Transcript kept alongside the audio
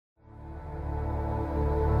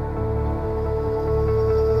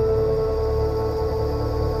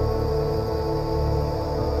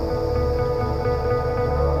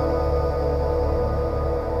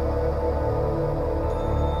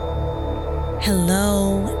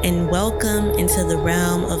Hello, and welcome into the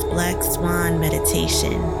realm of Black Swan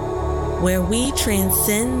Meditation, where we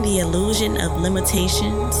transcend the illusion of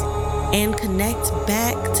limitations and connect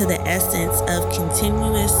back to the essence of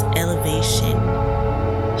continuous elevation.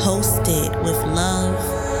 Hosted with love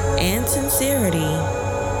and sincerity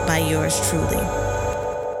by yours truly.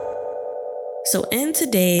 So in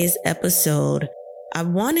today's episode, I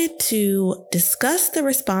wanted to discuss the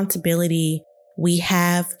responsibility we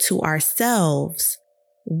have to ourselves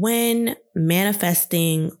when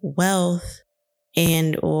manifesting wealth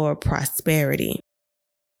and or prosperity.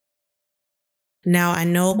 Now, I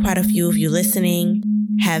know quite a few of you listening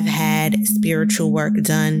have had spiritual work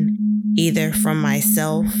done either from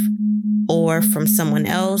myself or from someone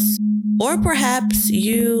else, or perhaps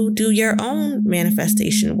you do your own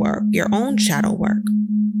manifestation work, your own shadow work.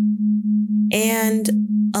 And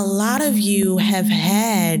a lot of you have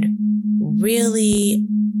had really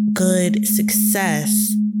good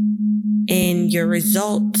success in your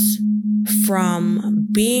results from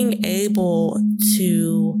being able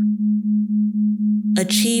to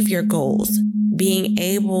achieve your goals, being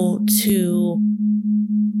able to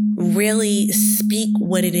really speak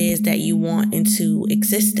what it is that you want into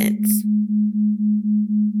existence.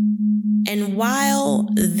 And while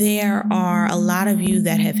there are a lot of you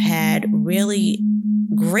that have had really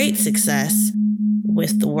great success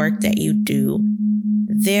with the work that you do,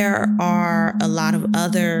 there are a lot of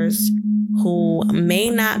others who may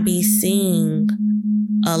not be seeing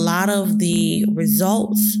a lot of the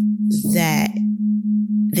results that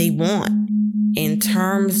they want in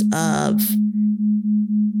terms of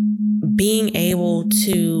being able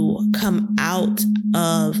to come out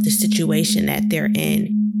of the situation that they're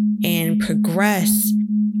in and progress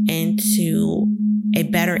into a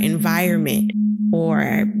better environment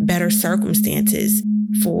or better circumstances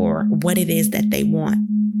for what it is that they want.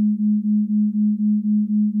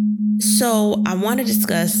 So I want to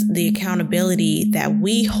discuss the accountability that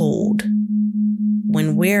we hold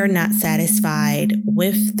when we're not satisfied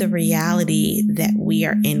with the reality that we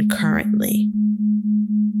are in currently.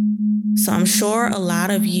 So I'm sure a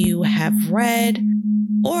lot of you have read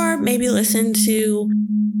or maybe listened to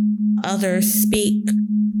others speak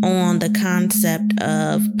on the concept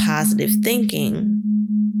of positive thinking.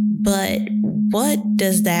 But what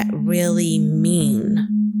does that really mean?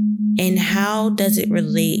 And how does it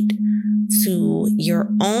relate to your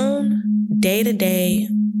own day-to-day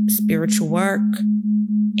spiritual work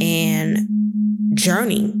and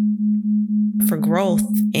journey for growth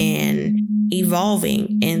and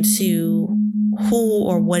evolving into who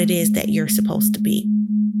or what it is that you're supposed to be?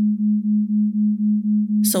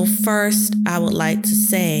 So first, I would like to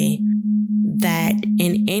say that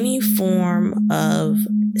in any form of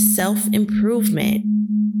self-improvement,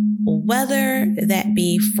 whether that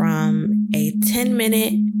be from a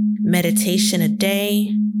 10-minute meditation a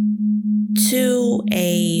day to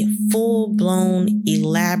a full-blown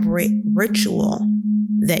elaborate ritual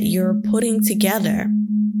that you're putting together,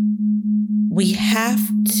 we have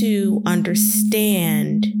to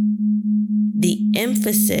understand the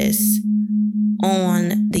emphasis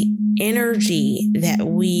on the energy that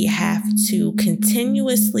we have to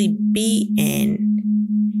continuously be in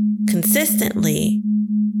consistently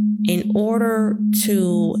in order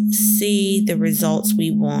to see the results we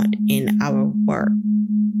want in our work.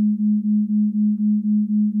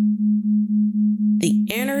 The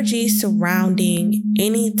energy surrounding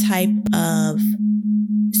any type of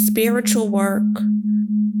spiritual work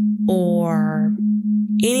or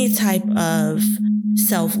any type of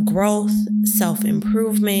self-growth,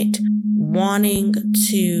 self-improvement, wanting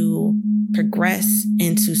to progress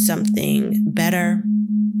into something better,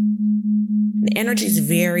 the energy is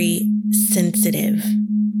very sensitive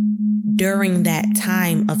during that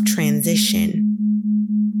time of transition.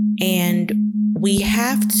 And we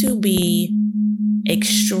have to be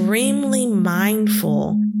extremely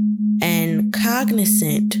mindful and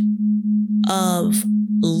cognizant of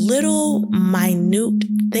little minute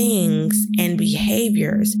things and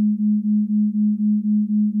behaviors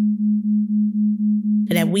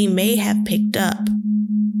that we may have picked up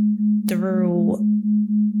through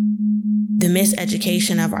the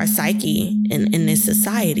miseducation of our psyche in this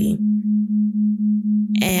society,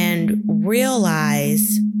 and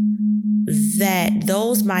realize that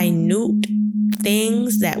those minute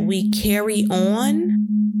things that we carry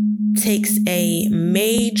on takes a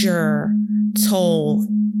major toll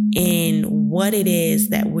in what it is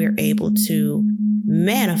that we're able to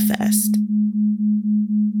manifest.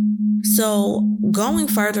 So going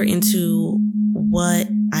further into what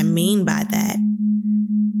I mean by that,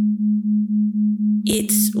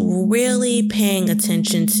 It's really paying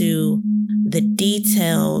attention to the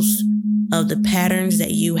details of the patterns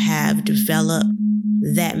that you have developed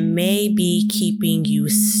that may be keeping you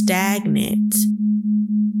stagnant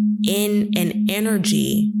in an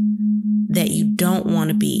energy that you don't want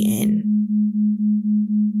to be in.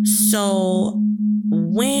 So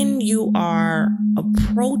when you are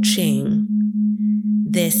approaching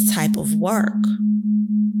this type of work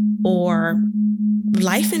or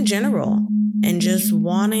life in general and just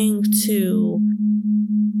wanting to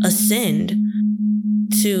ascend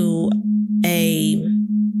to a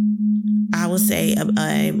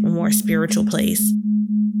more spiritual place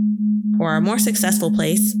or a more successful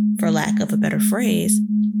place, for lack of a better phrase,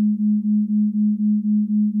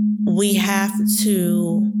 we have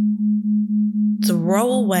to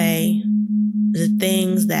throw away the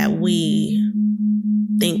things that we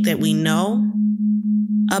think that we know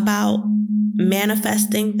about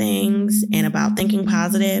manifesting things and about thinking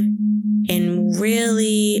positive, and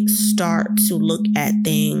really start to look at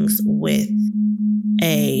things with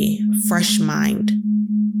a fresh mind.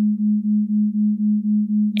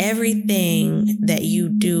 Everything that you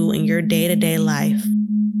do in your day-to-day life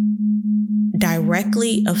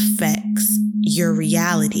directly affects your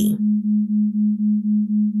reality.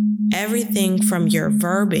 Everything from your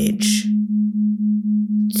verbiage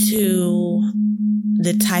to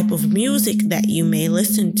the type of music that you may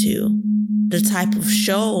listen to, the type of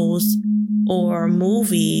shows or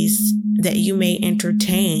movies that you may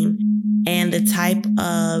entertain, and the type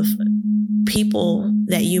of people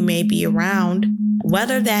that you may be around,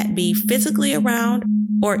 whether that be physically around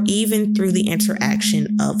or even through the interaction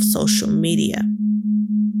of social media.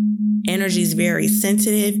 Energy is very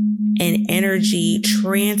sensitive, and energy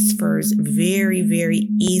transfers very, very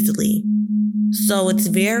easily. So it's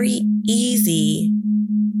very easy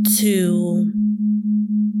to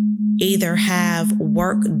either have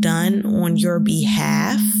work done on your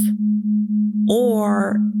behalf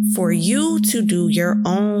or for you to do your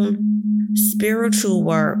own spiritual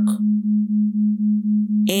work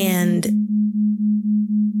and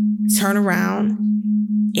turn around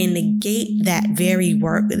and negate that very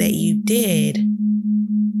work that you did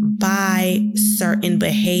by certain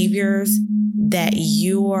behaviors that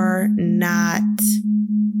you're not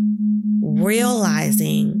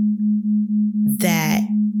realizing that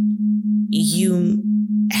you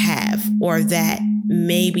have, or that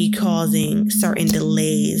may be causing certain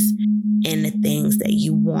delays in the things that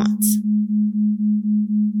you want.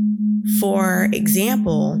 For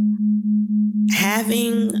example,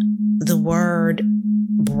 having the word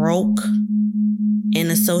broke in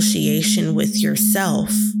association with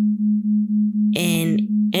yourself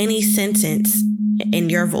in any sentence in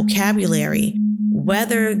your vocabulary,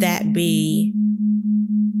 whether that be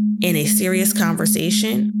in a serious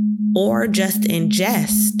conversation or just in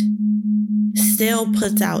jest, still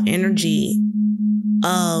puts out energy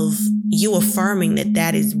of you affirming that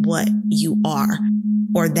that is what you are,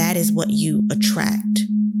 or that is what you attract.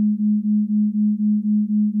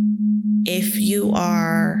 If you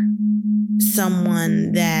are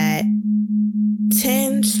someone that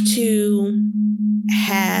tends to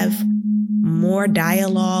have more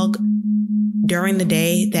dialogue during the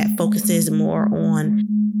day that focuses more on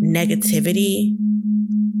negativity,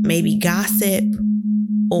 maybe gossip,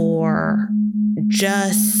 or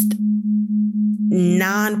just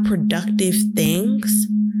non-productive things,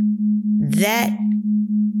 that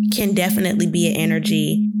can definitely be an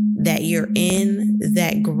energy that you're in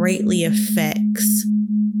that greatly affects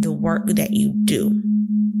the work that you do.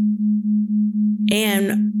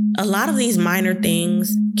 And a lot of these minor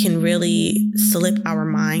things can really slip our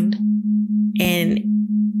mind. And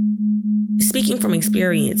speaking from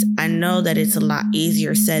experience, I know that it's a lot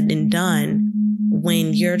easier said than done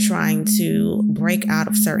when you're trying to break out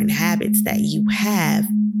of certain habits that you have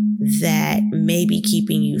that may be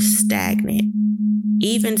keeping you stagnant.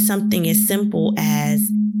 Even something as simple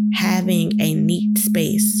as having a neat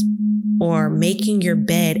space or making your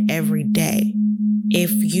bed every day.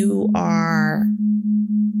 If you are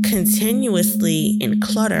continuously in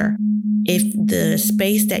clutter, if the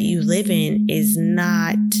space that you live in is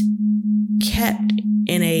not kept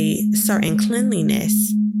in a certain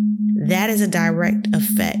cleanliness, that is a direct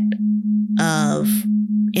effect of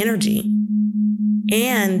energy.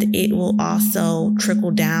 And it will also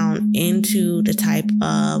trickle down into the type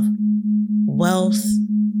of wealth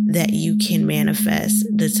that you can manifest,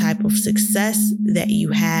 the type of success that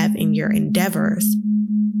you have in your endeavors,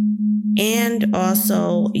 and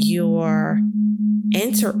also your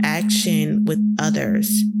interaction with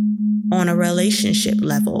others on a relationship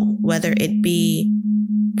level, whether it be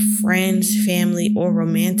friends, family, or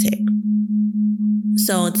romantic.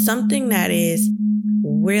 So it's something that is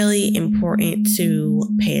really important to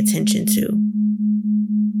pay attention to.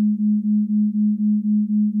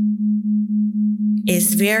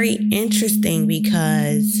 It's very interesting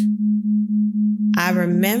because I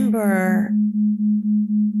remember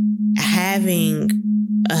having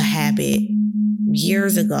a habit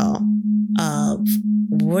years ago of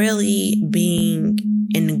really being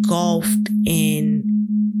engulfed in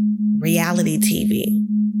reality TV,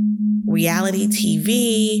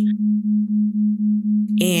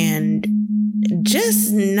 and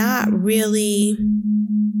just not really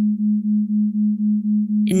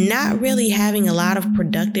having a lot of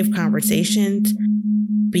productive conversations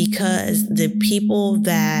because the people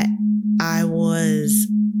that I was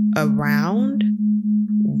around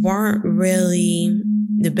weren't really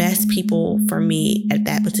the best people for me at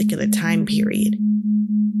that particular time period.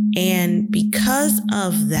 And because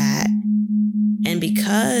of that, and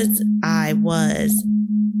because I was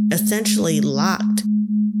essentially locked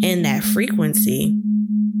in that frequency,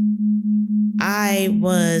 I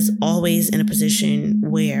was always in a position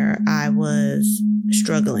where I was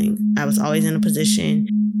struggling. I was always in a position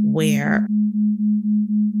where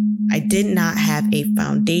I did not have a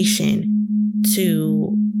foundation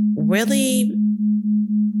to really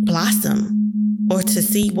blossom or to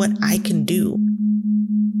see what I can do,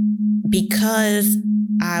 because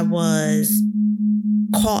I was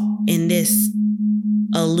caught in this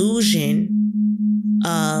illusion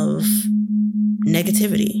of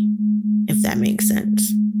negativity, if that makes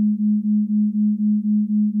sense.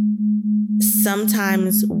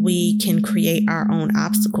 Sometimes we can create our own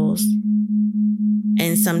obstacles,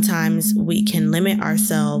 and sometimes we can limit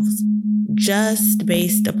ourselves just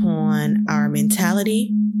based upon our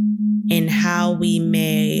mentality and how we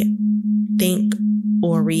may think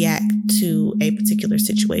or react to a particular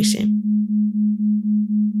situation.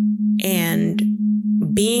 And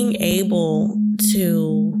being able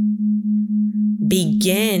to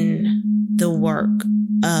begin the work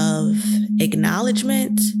of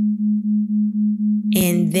acknowledgement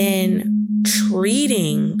and then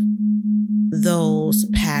treating those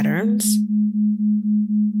patterns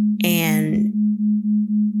and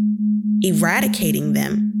eradicating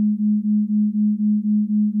them,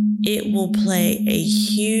 it will play a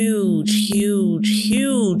huge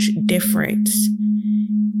difference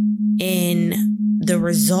in the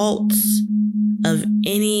results of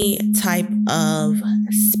any type of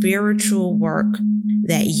spiritual work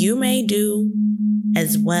that you may do,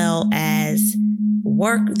 as well as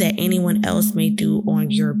work that anyone else may do on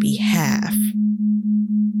your behalf.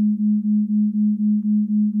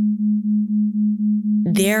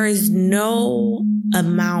 There is no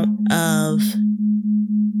amount of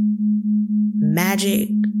magic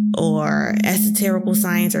or esoterical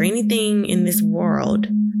science or anything in this world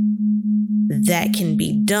that can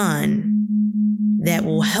be done that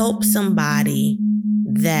will help somebody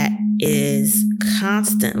that is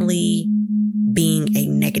constantly being a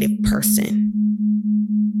negative person.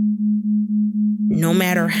 No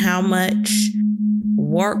matter how much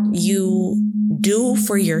work you do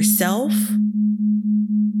for yourself,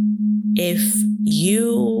 if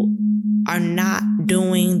you are not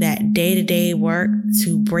doing that day-to-day work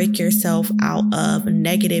to break yourself out of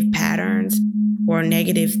negative patterns or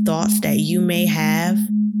negative thoughts that you may have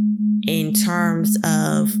in terms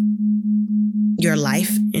of your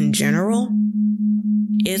life in general,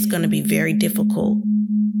 it's going to be very difficult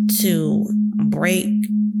to break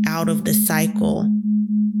out of the cycle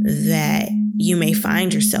that you may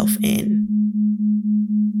find yourself in.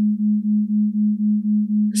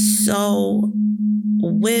 So,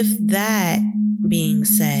 with that being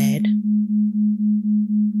said,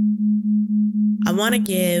 I want to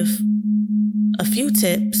give a few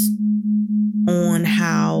tips on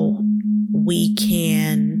how we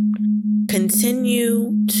can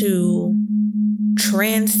continue to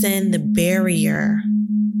transcend the barrier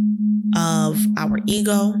of our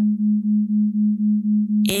ego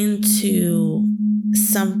into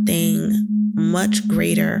something much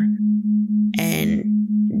greater and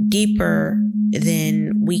deeper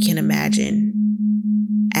than we can imagine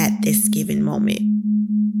at this given moment,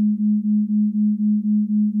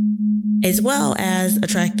 as well as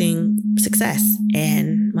attracting success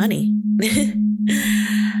and money.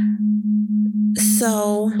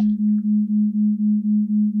 So,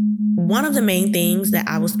 one of the main things that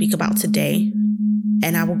I will speak about today,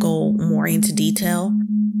 and I will go more into detail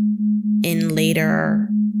in later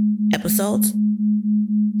episodes,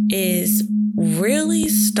 is really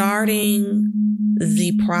starting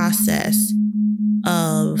the process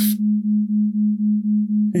of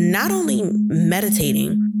not only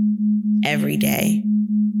meditating every day,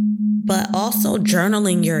 but also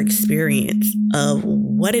journaling your experience of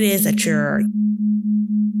what it is that you're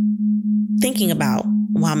thinking about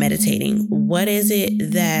while meditating. What is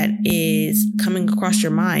it that is coming across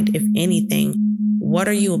your mind, if anything? What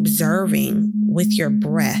are you observing with your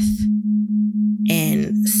breath?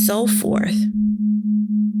 And so forth.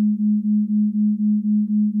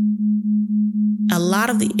 A lot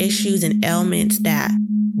of the issues and ailments that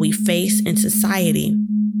we face in society,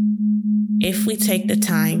 if we take the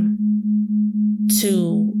time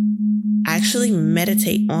to actually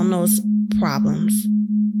meditate on those problems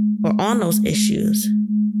or on those issues,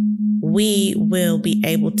 we will be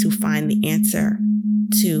able to find the answer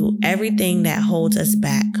to everything that holds us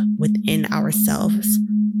back within ourselves.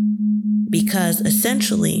 Because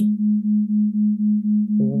essentially,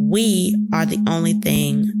 we are the only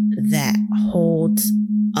thing that holds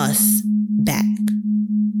us back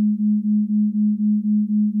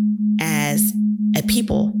as a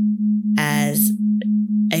people, as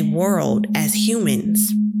a world, as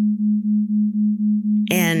humans.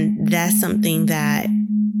 And that's something that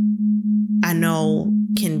I know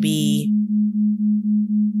can be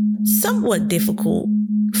somewhat difficult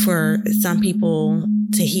for some people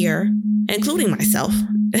to hear, including myself.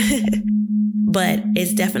 But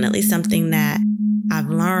it's definitely something that I've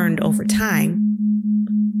learned over time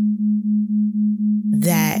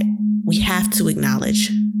that we have to acknowledge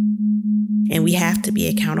and we have to be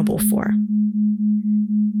accountable for.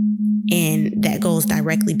 And that goes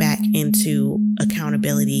directly back into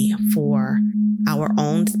accountability for our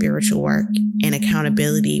own spiritual work and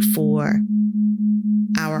accountability for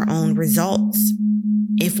our own results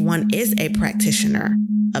if one is a practitioner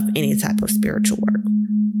of any type of spiritual work.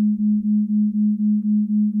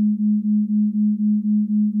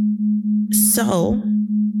 So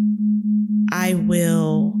I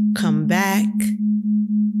will come back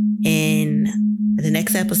in the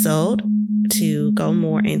next episode to go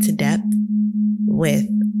more into depth with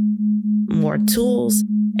more tools,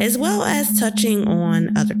 as well as touching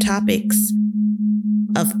on other topics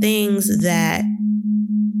of things that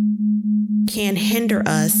can hinder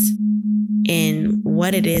us in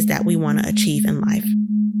what it is that we want to achieve in life.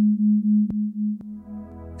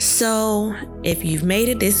 So if you've made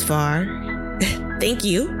it this far, thank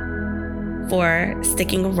you for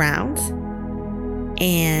sticking around.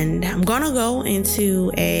 And I'm going to go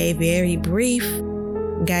into a very brief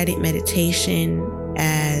guided meditation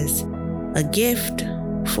as a gift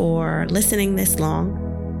for listening this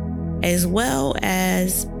long, as well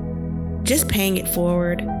as just paying it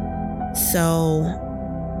forward so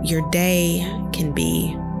your day can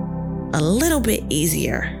be a little bit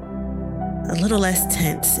easier, a little less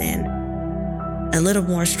tense, and a little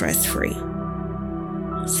more stress-free.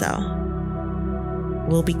 So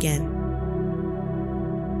we'll begin.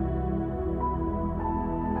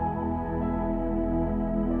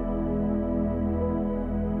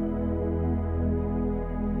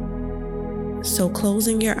 So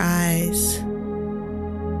closing your eyes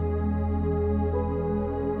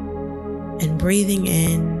and breathing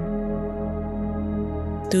in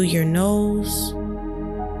through your nose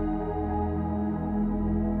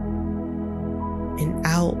and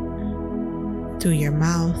out through your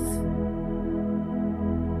mouth.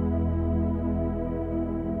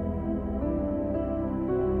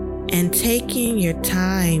 And taking your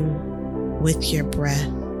time with your breath,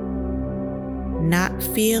 not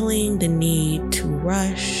feeling the need to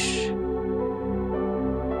rush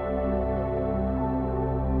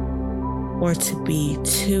or to be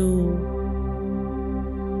too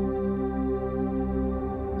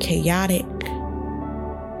chaotic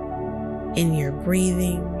in your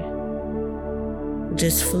breathing,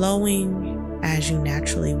 just flowing as you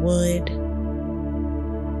naturally would,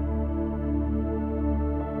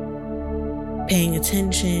 paying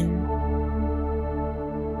attention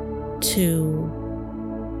to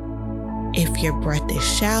if your breath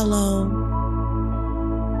is shallow,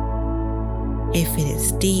 if it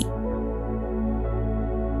is deep,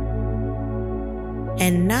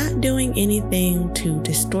 and not doing anything to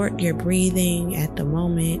distort your breathing at the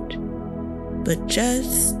moment, but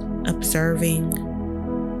just observing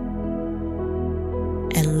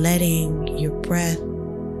and letting your breath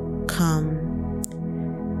come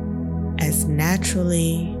as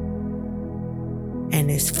naturally and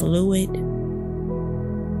as fluid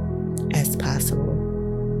as possible.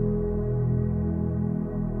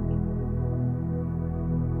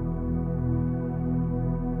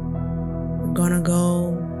 I'm gonna go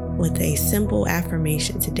with a simple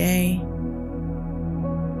affirmation today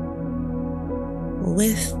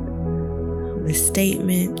with the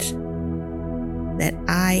statement that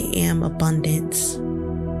I am abundance.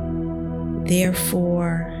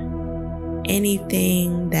 Therefore,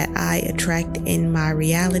 anything that I attract in my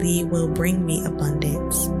reality will bring me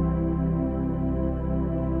abundance.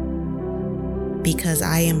 Because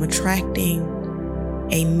I am attracting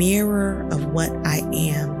a mirror of what I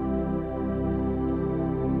am.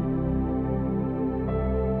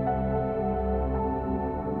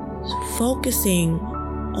 Focusing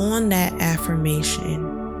on that affirmation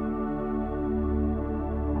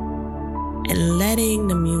and letting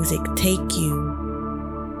the music take you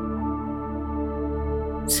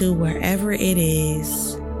to wherever it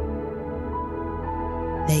is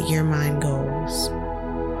that your mind goes.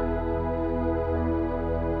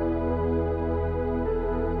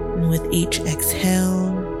 And with each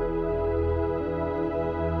exhale,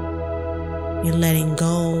 you're letting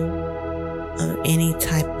go of any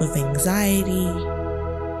type of anxiety,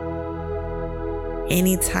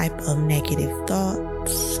 any type of negative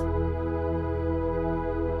thoughts,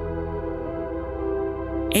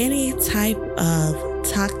 any type of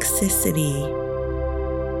toxicity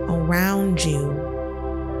around you,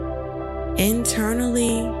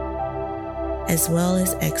 internally as well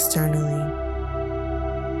as externally.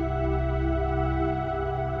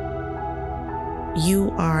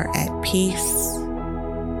 You are at peace,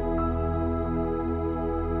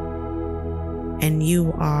 and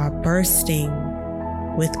you are bursting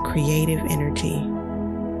with creative energy.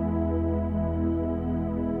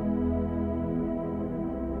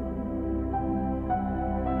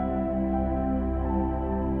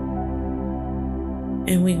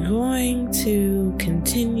 And we're going to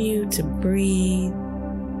continue to breathe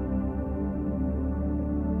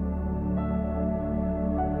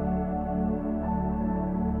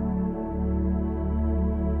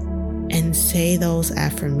and say those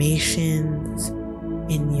affirmations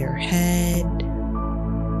in your head.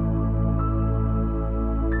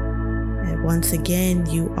 And once again,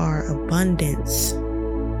 you are abundance.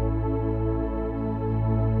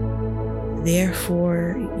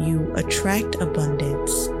 Therefore, you attract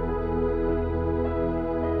abundance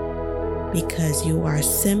because you are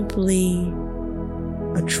simply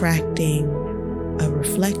attracting a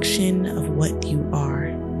reflection of what you are.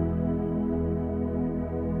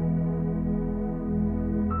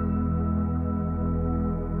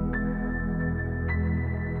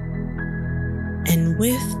 And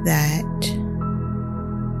with that,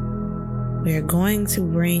 we're going to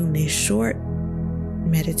bring this short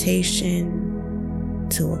meditation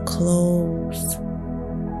to a close.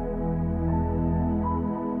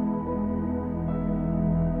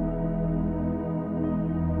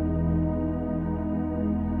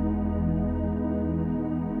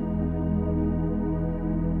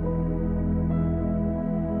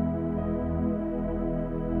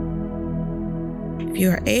 If you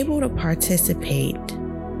are able to participate,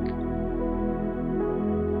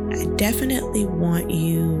 I definitely want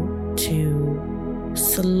you to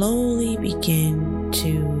slowly begin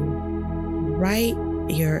to write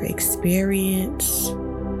your experience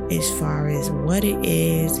as far as what it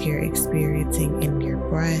is you're experiencing in your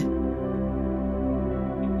breath,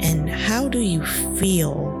 and how do you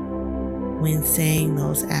feel when saying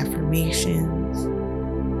those affirmations.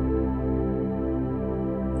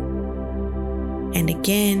 And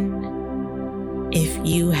again, if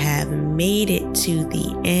you have made it to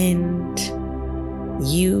the end,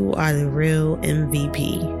 you are the real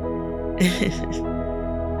MVP.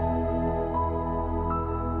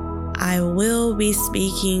 I will be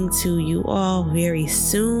speaking to you all very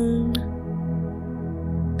soon.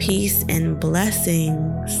 Peace and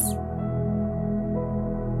blessings,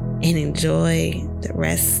 and enjoy the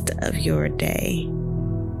rest of your day.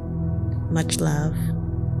 Much love.